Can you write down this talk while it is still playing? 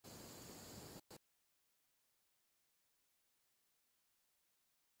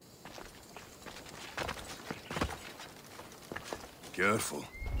Careful.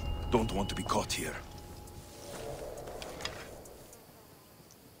 Don't want to be caught here.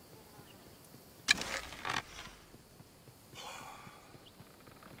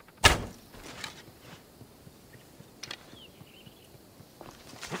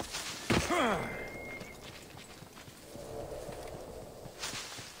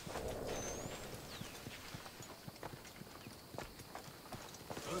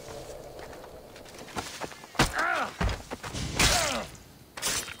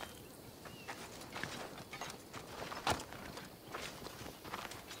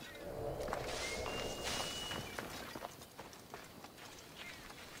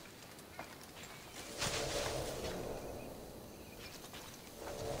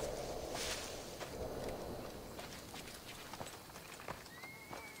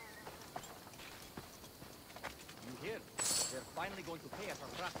 Finally going to pay us our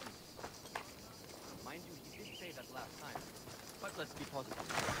craftsmen. Mind you, he did say that last time. But let's be positive.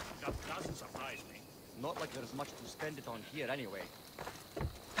 That doesn't surprise me. Not like there's much to spend it on here anyway.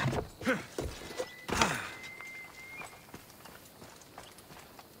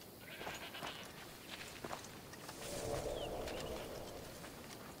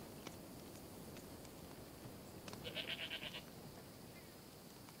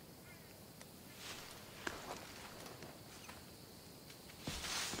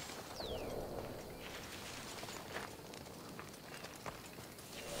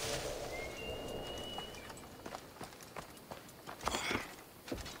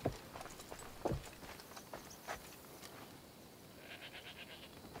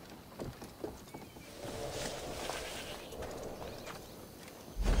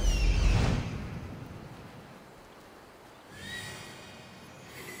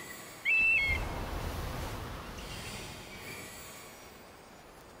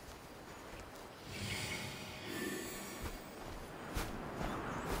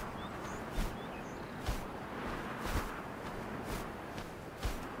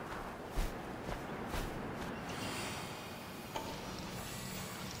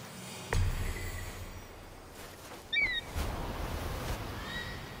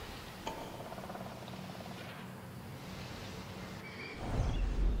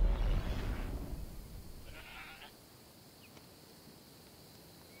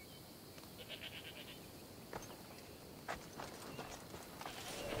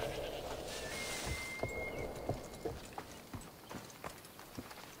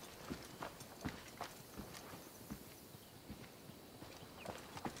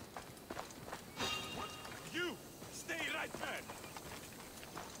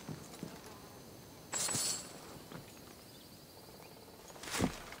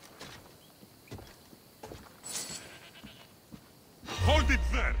 Hold it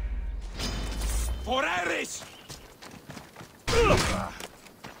there! For Irish!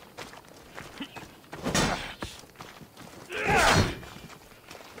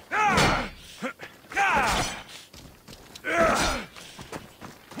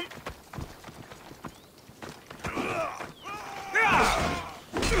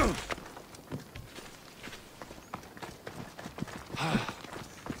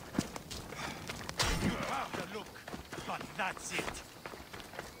 That's it.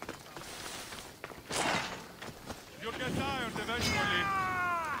 You'll get tired eventually.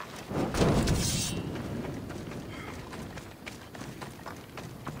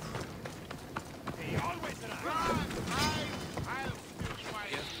 He always I'll still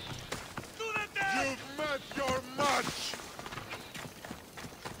fight. To the death! You've met your match!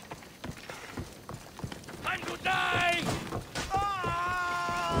 Time to die!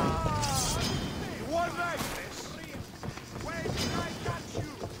 What like this? Where did I catch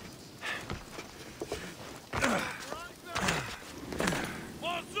you?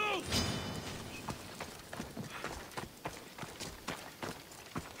 For Zeus!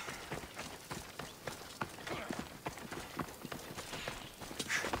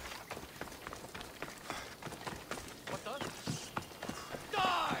 What the?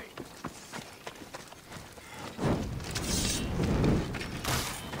 Die!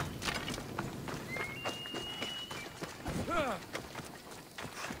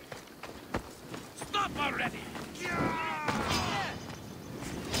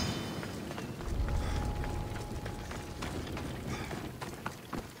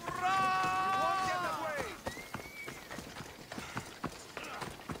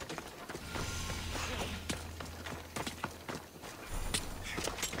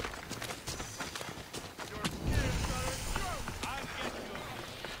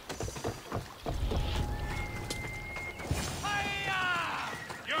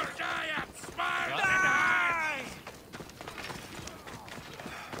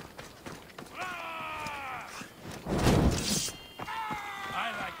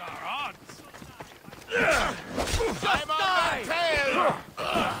 like our odds. I'm on my tail!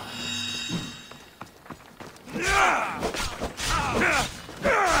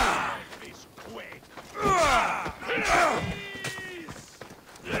 He's quick.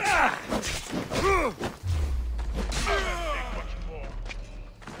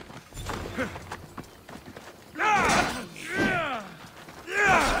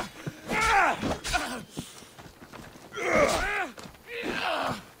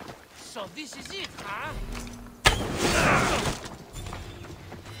 So this is it, huh?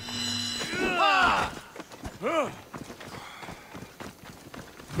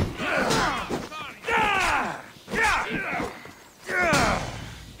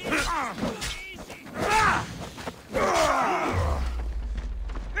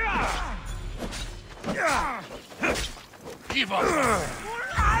 Give up!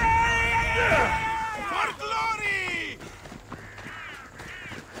 For glory!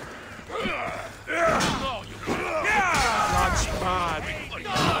 No, you That's bad.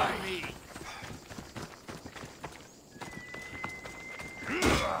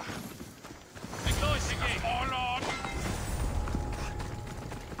 All on!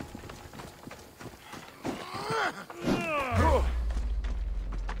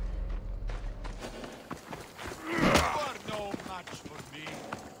 You are no match for me.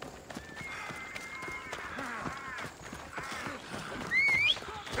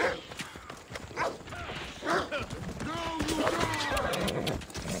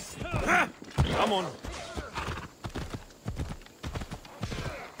 Come on.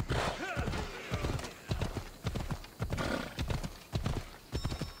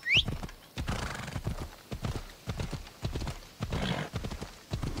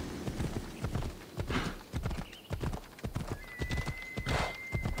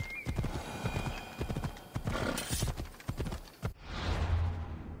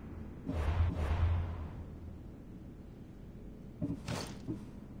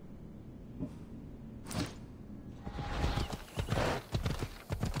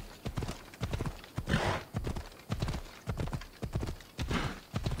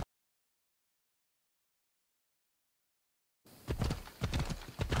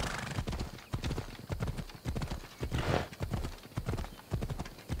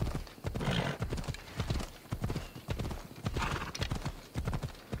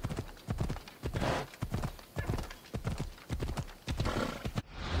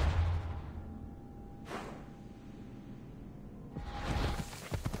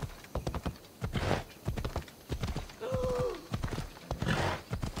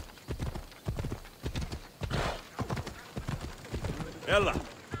 Ella.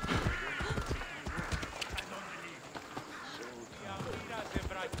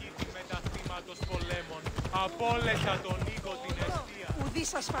 Απόλεσα τον οίκο την αιστεία.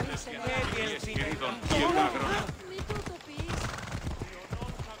 Ουδής ασφαλής Μην του το πεις.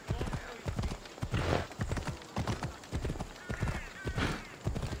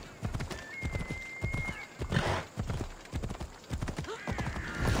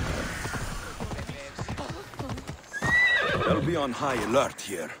 They'll be on high alert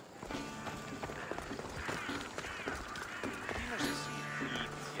here.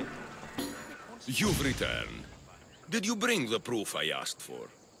 You've returned. Did you bring the proof I asked for?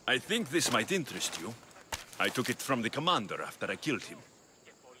 I think this might interest you. I took it from the commander after I killed him.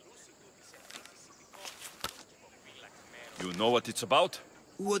 You know what it's about?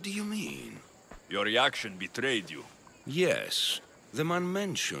 What do you mean? Your reaction betrayed you. Yes. The man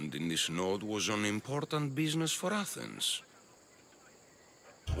mentioned in this note was on important business for Athens.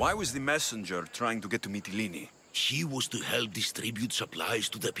 Why was the messenger trying to get to Mytilene? He was to help distribute supplies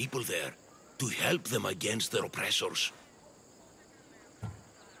to the people there, to help them against their oppressors.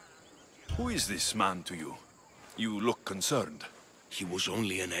 Who is this man to you? You look concerned. He was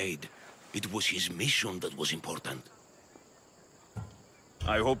only an aide. It was his mission that was important.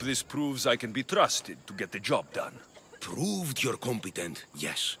 I hope this proves I can be trusted to get the job done. Proved you're competent,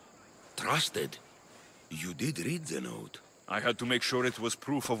 yes. Trusted. You did read the note. I had to make sure it was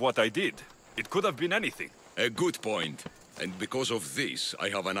proof of what I did. It could have been anything. A good point. And because of this, I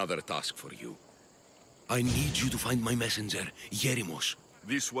have another task for you. I need you to find my messenger, Yerimos.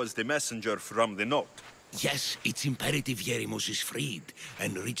 This was the messenger from the note. Yes, it's imperative Yerimos is freed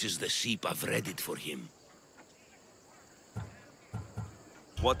and reaches the ship. I've read it for him.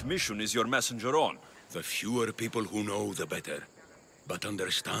 What mission is your messenger on? The fewer people who know, the better. But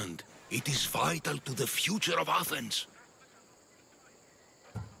understand, it is vital to the future of Athens.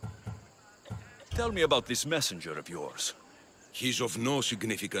 Tell me about this messenger of yours. He's of no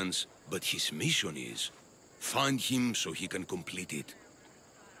significance, but his mission is. Find him so he can complete it.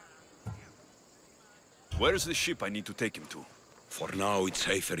 Where's the ship I need to take him to? For now, it's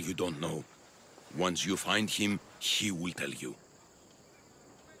safer you don't know. Once you find him, he will tell you.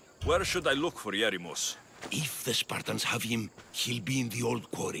 Where should I look for Yerimos? If the Spartans have him, he'll be in the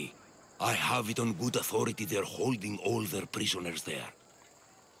old quarry. I have it on good authority they're holding all their prisoners there.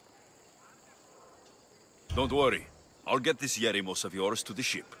 Don't worry. I'll get this Yerimos of yours to the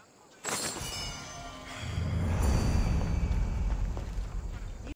ship.